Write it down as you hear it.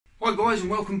Hi guys and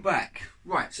welcome back.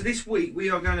 Right, so this week we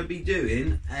are going to be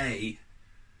doing a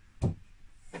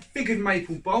figured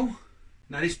maple bowl.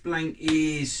 Now this blank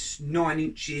is 9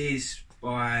 inches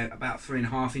by about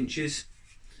 3.5 inches.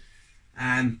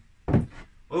 I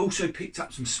also picked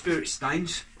up some spirit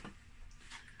stains,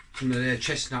 some of their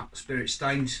chestnut spirit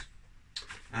stains,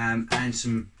 and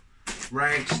some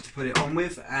rags to put it on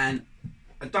with, and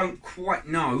I don't quite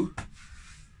know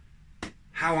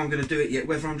how I'm going to do it yet,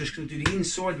 whether I'm just going to do the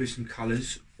inside with some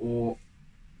colours or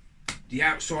the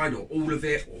outside or all of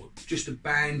it or just a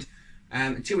band.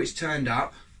 Until it's turned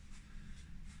up,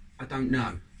 I don't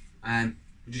know. We're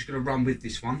just going to run with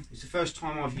this one. It's the first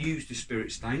time I've used the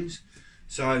spirit stains,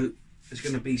 so there's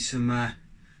going to be some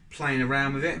playing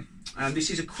around with it.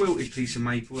 This is a quilted piece of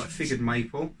maple, like figured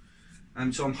maple,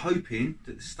 so I'm hoping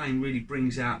that the stain really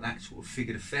brings out that sort of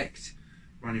figured effect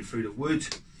running through the wood.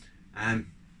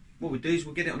 What we'll do is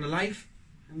we'll get it on the lathe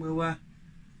and we'll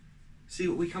see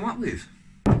what we come up with.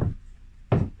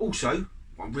 Also,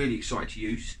 what I'm really excited to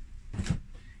use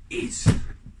is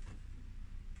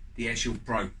the Air Shield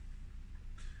Pro.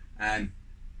 I've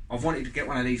wanted to get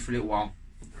one of these for a little while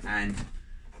and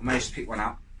I managed to pick one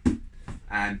up.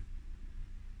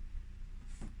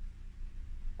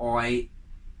 I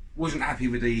wasn't happy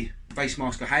with the base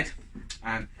mask I had.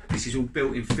 This is all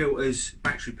built-in filters,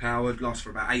 battery powered, lasts for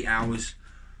about 8 hours.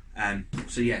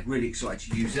 So yeah, really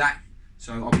excited to use that.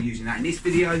 So I'll be using that in this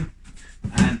video.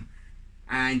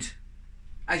 And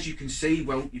as you can see,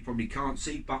 well, you probably can't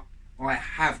see, but I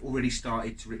have already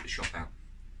started to rip the shop out.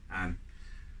 I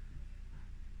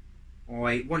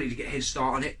wanted to get a head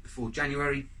start on it before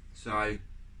January, so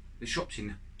the shop's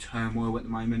in turmoil at the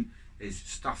moment. There's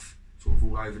stuff sort of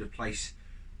all over the place.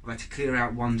 I've had to clear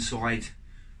out one side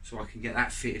so I can get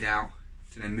that fitted out,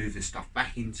 to then move the stuff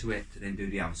back into it, to then do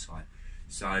the other side.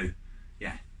 So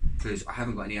yeah, because I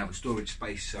haven't got any other storage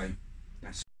space, so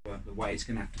that's the way it's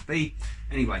going to have to be.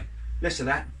 Anyway, less of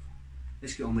that,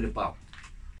 let's get on with the bowl.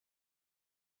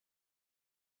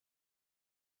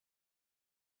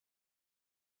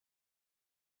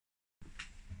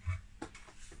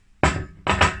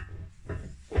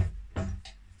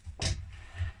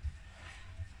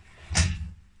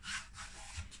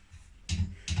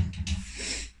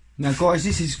 Now guys,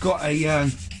 this has got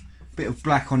a bit of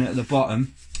black on it at the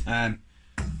bottom. I'm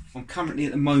currently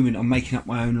at the moment I'm making up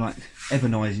my own like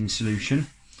ebonising solution,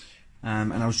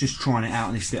 and I was just trying it out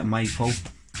on this bit of maple,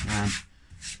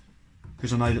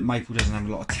 because I know that maple doesn't have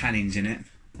a lot of tannins in it.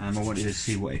 I wanted to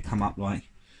see what it come up like,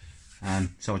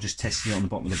 so I just tested it on the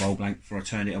bottom of the bowl blank before I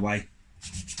turned it away,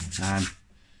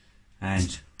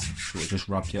 and sort of just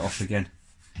rubbed it off again.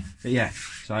 But yeah,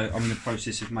 so I'm in the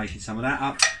process of making some of that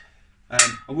up.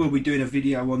 I will be doing a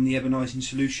video on the ebonising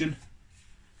solution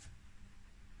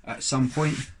at some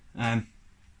point,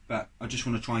 but I just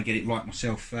want to try and get it right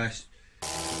myself first.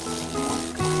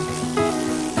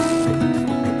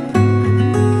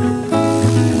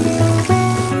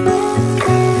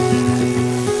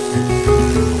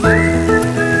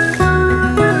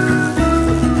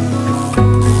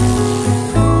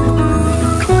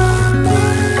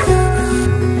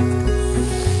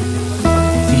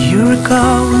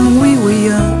 When we were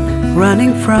young,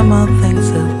 running from all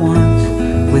things at once,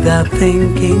 without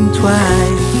thinking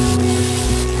twice.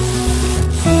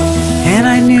 And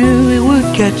I knew it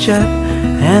would catch up,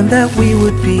 and that we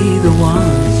would be the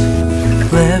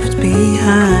ones left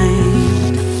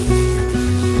behind.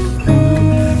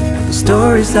 The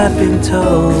stories I've been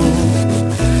told,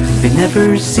 they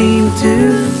never seem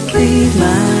to leave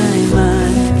my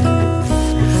mind.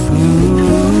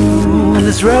 On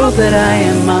this road that I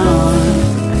am on,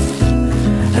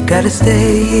 I gotta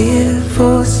stay here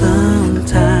for some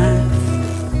time.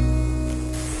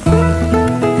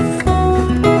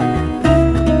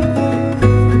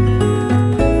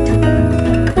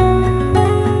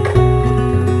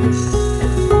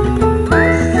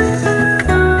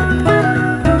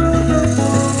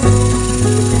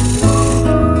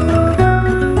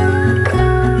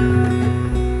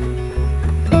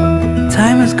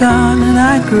 Time is gone and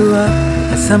I grew up.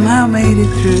 I somehow made it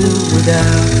through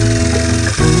without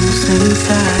losing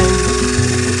sight.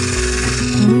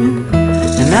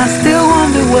 And I still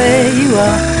wonder where you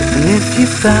are, and if you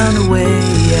found a way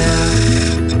out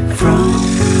from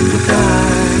the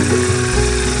dark.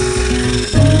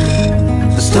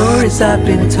 The stories I've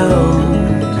been told,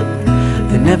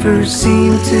 they never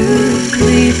seem to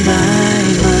leave my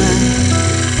mind.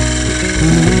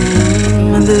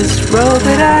 On this road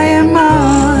that I am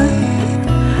on,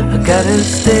 I gotta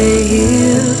stay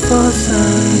here for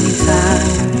some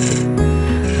time.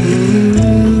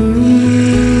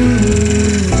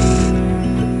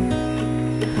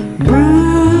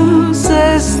 Broom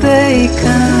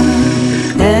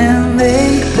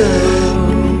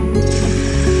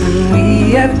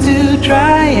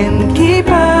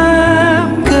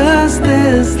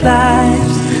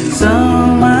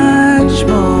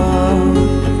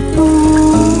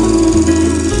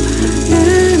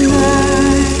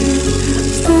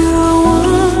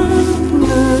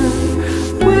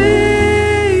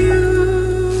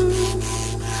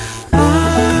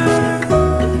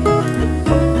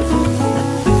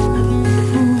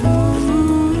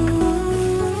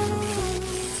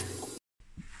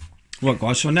Right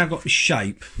guys, so I've now got the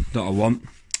shape that I want.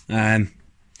 What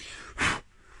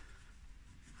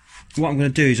I'm going to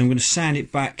do is I'm going to sand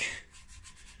it back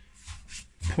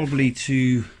probably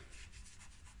to,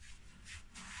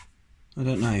 I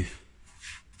don't know,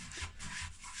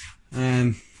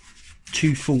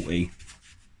 240,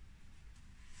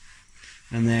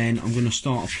 and then I'm going to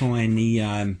start applying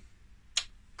the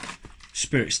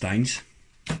spirit stains.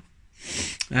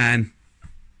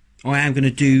 I am going to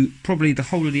do probably the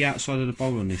whole of the outside of the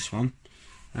bowl on this one,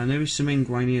 and there is some end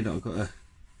grain here that I've got to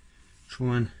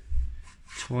try and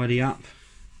tidy up,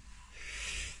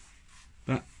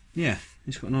 but yeah,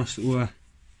 it's got a nice little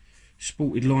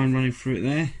sported line running through it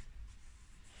there,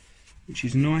 which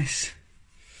is nice.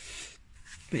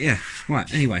 But yeah,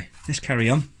 right, anyway, let's carry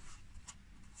on.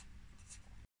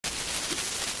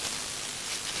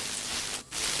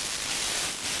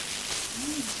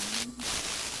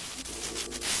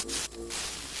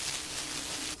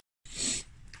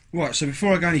 Right, so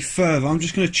before I go any further, I'm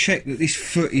just going to check that this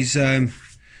foot is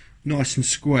nice and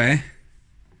square.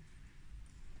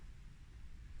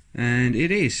 And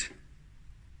it is.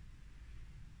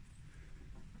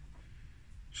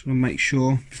 Just want to make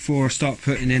sure before I start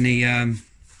putting any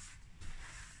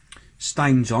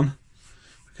stains on,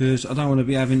 because I don't want to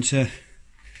be having to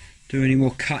do any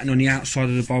more cutting on the outside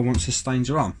of the bowl once the stains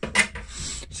are on.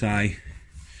 So,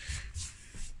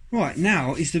 right,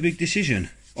 now is the big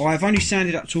decision. I've only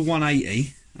sanded up to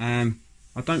 180. I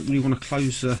don't really want to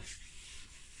close the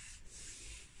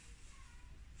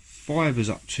fibres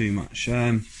up too much.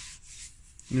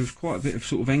 There's quite a bit of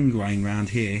sort of end grain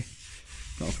around here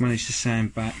that I've managed to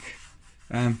sand back,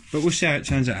 but we'll see how it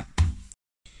turns out.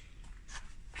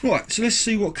 Right, so let's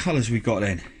see what colours we've got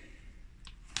then.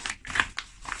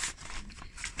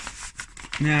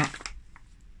 Now,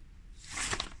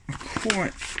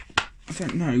 I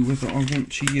don't know whether I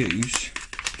want to use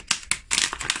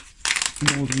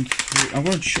more than 3. I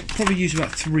want to probably use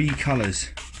about 3 colours.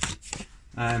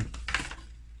 Now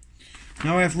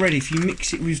I have red. If you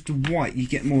mix it with the white, you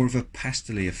get more of a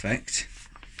pastel-y effect.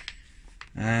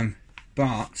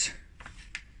 But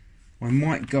I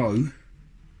might go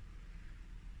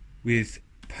with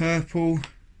purple,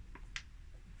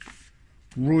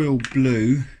 royal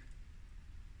blue,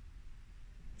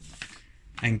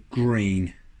 and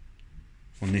green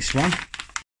on this one.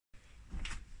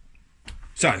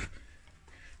 So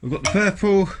we've got the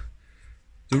purple,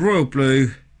 the royal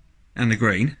blue, and the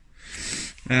green.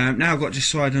 Now I've got to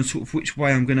decide on sort of which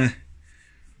way I'm going to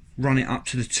run it up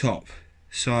to the top.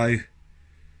 So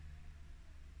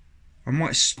I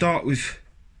might start with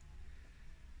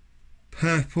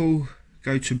purple,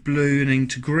 go to blue, and then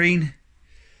to green.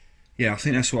 Yeah, I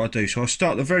think that's what I'll do. So I'll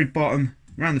start at the very bottom,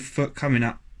 around the foot, coming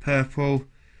up purple,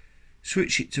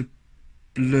 switch it to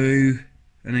blue,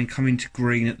 and then come into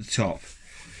green at the top.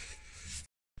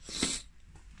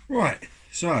 Right,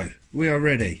 so we are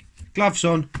ready. Gloves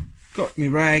on, got my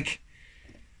rag,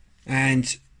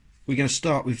 and we're going to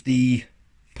start with the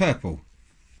purple.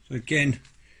 So again,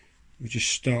 we just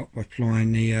start by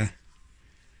applying the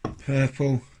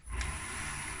purple.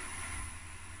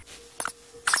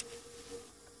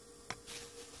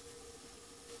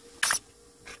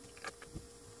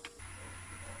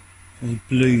 And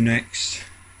blue next.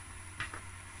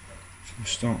 So we'll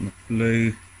start on the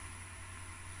blue.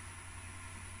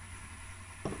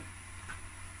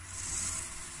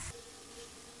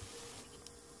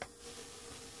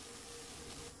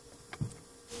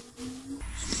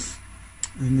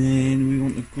 And then we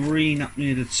want the green up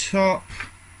near the top.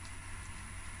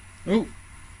 Oh!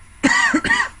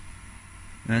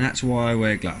 And that's why I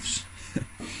wear gloves.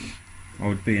 I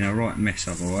would be in a right mess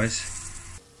otherwise.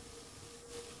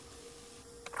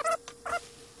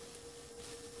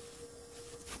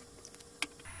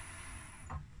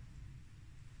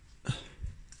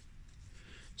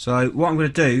 So what I'm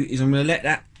going to do is I'm going to let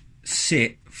that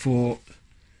sit for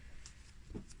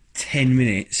 10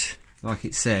 minutes, like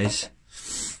it says.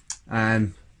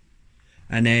 And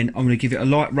then I'm going to give it a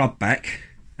light rub back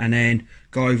and then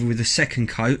go over with a second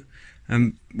coat.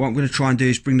 And what I'm going to try and do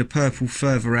is bring the purple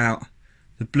further out,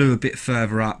 the blue a bit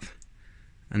further up,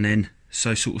 and then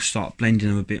so sort of start blending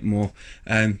them a bit more.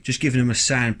 Just giving them a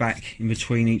sand back in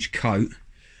between each coat.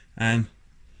 But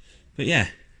yeah,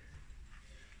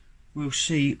 we'll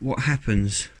see what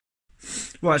happens.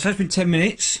 Right, so it's been 10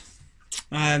 minutes.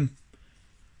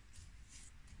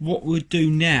 What we'll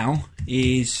do now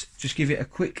is just give it a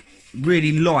quick,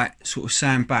 really light sort of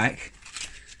sand back,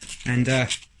 and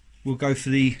we'll go for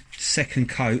the second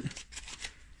coat.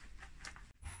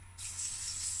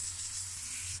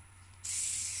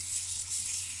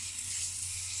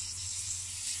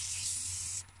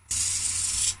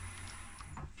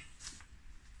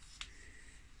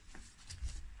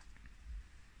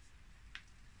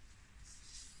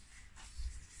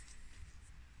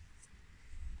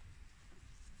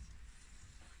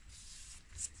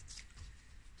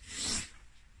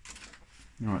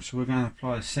 Right, so we're going to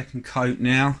apply the second coat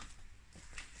now.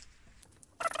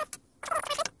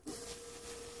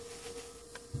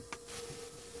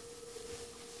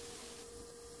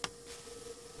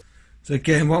 So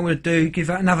again, what I'm going to do, give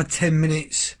that another 10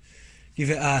 minutes, give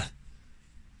it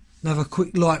another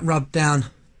quick light rub down,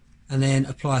 and then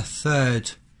apply a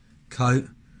third coat.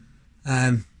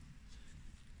 Now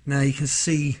you can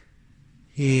see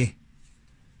here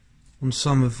on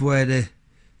some of where the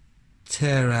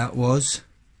tear out was,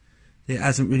 it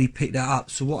hasn't really picked that up.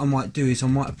 So what I might do is I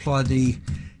might apply the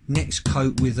next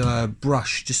coat with a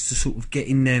brush just to sort of get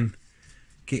in them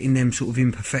sort of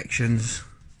imperfections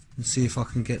and see if I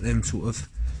can get them sort of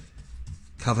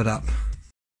covered up.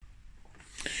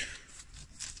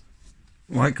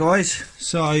 Right guys,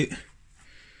 so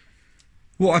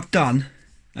what I've done,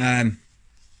 and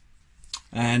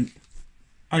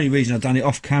only reason I've done it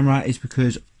off camera is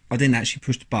because I didn't actually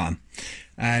push the button,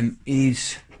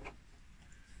 is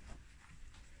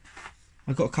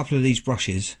I've got a couple of these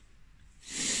brushes,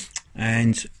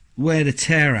 and where the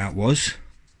tear out was,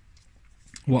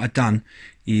 what I've done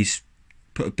is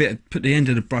put the end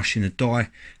of the brush in the dye,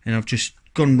 and I've just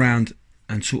gone round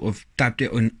and sort of dabbed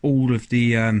it on all of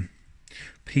the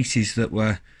pieces that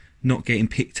were not getting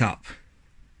picked up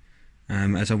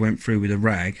as I went through with a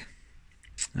rag.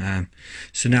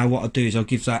 So now what I'll do is I'll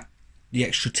give that the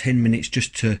extra 10 minutes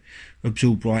just to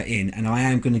absorb right in, and I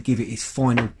am going to give it its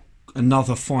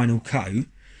another final coat.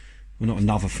 Well, not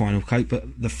another final coat,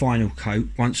 but the final coat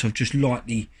once I've just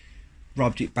lightly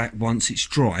rubbed it back once it's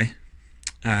dry,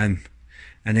 and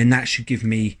then that should give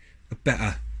me a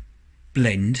better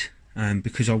blend,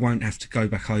 because I won't have to go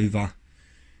back over.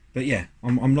 But yeah,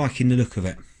 I'm liking the look of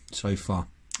it so far.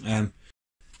 Right,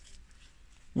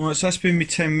 so that's been me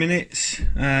 10 minutes,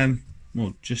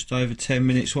 well, just over 10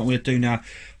 minutes. What I'm going to do now,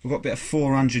 I've got a bit of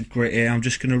 400 grit here. I'm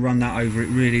just going to run that over it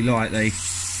really lightly.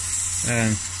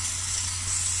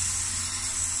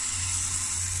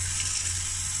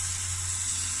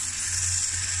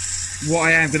 What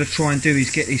I am going to try and do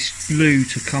is get this blue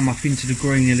to come up into the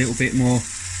green a little bit more,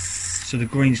 so the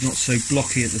green's not so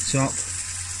blocky at the top.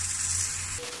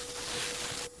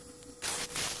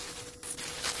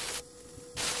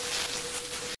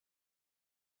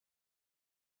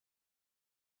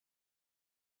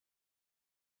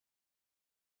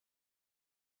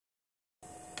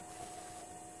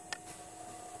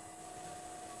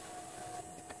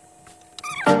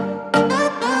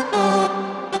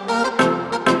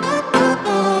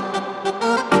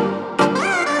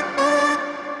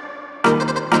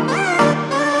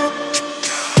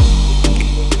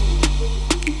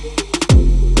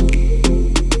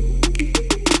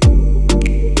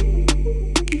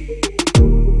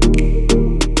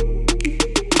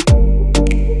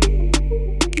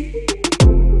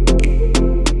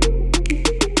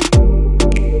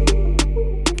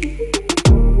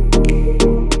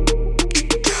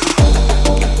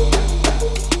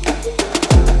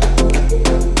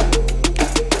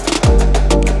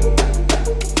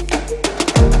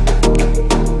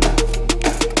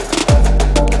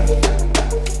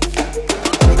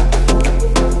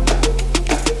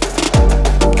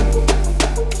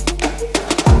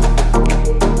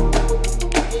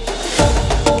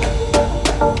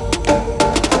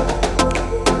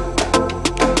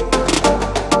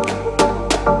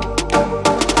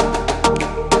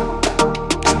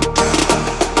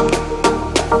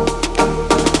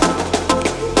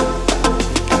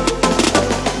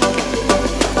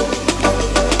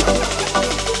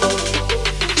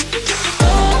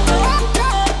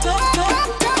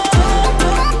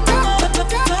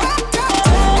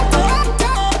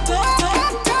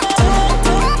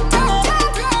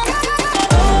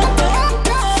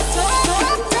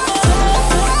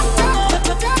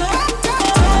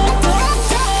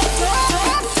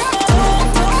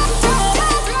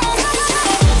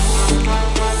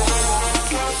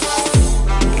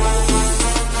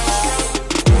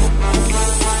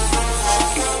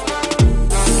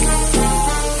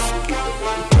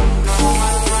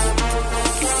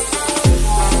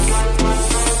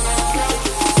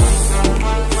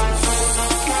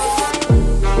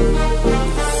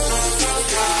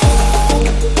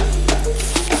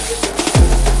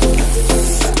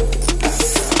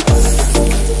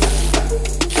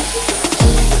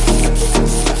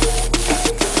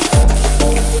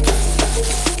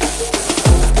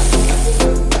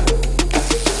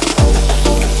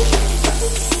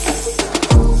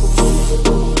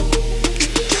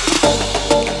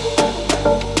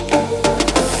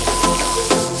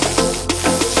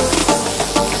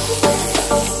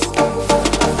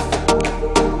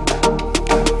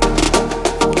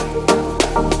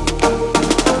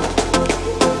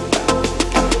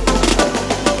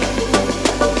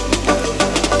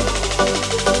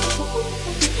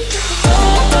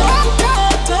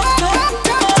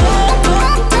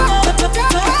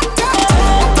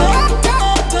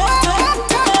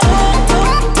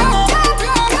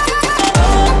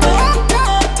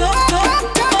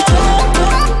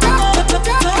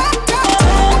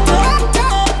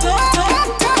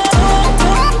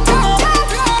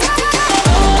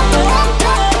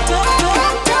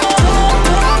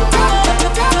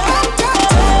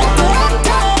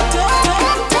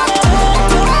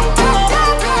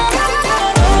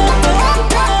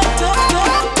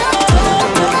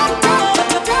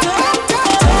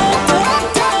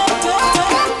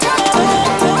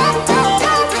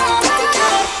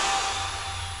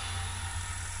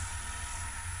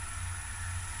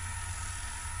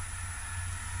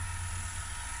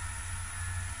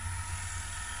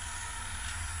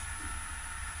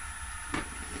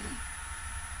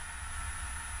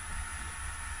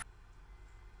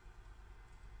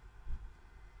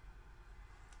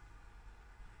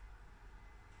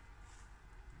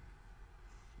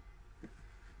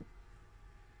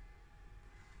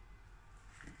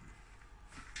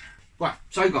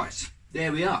 So guys,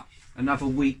 there we are, another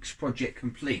week's project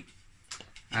complete,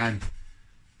 and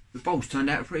the bowl's turned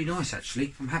out pretty nice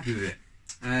actually. I'm happy with it,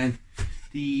 and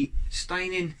the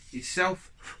staining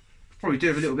itself, probably do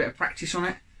have a little bit of practice on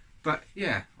it, but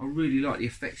yeah, I really like the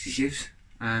effects it gives,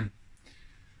 and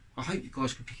I hope you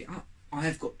guys can pick it up. I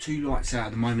have got two lights out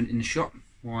at the moment in the shop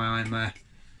while I'm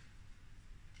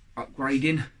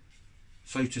upgrading,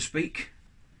 so to speak.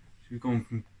 So we've gone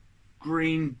from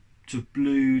green to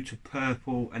blue to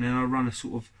purple, and then I run a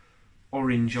sort of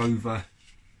orange over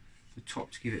the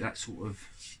top to give it that sort of,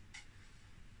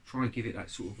 try and give it that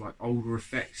sort of like older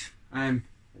effect,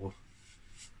 or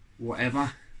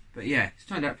whatever. But yeah, it's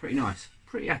turned out pretty nice,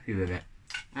 pretty happy with it.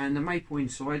 And the maple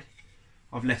inside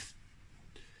I've left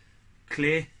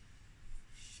clear,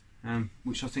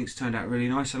 which I think's turned out really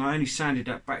nice, and I only sanded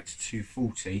that back to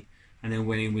 240 and then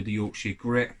went in with the Yorkshire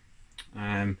grit.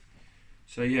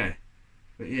 So yeah,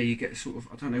 but yeah, you get sort of,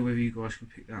 I don't know whether you guys can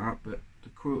pick that up, but the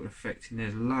quilt effect in there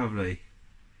is lovely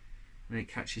when it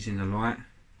catches in the light.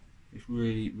 It's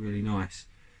really, really nice.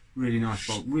 Really nice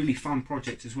bowl. Really fun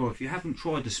project as well. If you haven't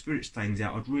tried the spirit stains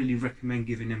out, I'd really recommend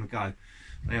giving them a go.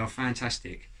 They are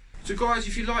fantastic. So guys,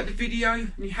 if you like the video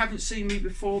and you haven't seen me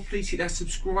before, please hit that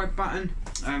subscribe button.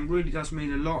 Really does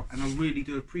mean a lot, and I really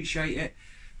do appreciate it.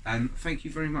 Thank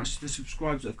you very much to the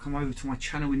subscribers that have come over to my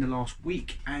channel in the last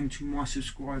week, and to my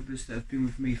subscribers that have been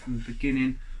with me from the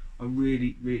beginning. I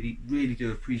really, really, really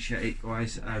do appreciate it,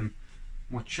 guys.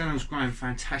 My channel's growing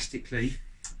fantastically,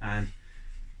 and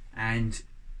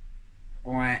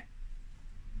I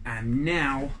am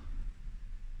now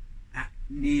at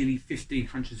nearly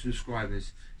 1,500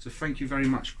 subscribers. So thank you very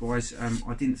much, guys.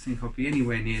 I didn't think I'd be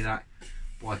anywhere near that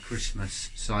by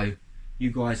Christmas. So you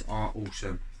guys are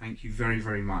awesome. Thank you very,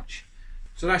 very much.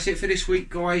 So that's it for this week,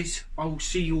 guys. I will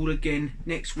see you all again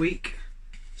next week.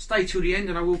 Stay till the end,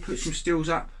 and I will put some stills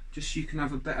up just so you can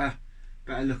have a better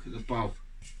look at the bowl.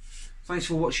 Thanks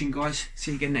for watching, guys.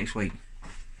 See you again next week.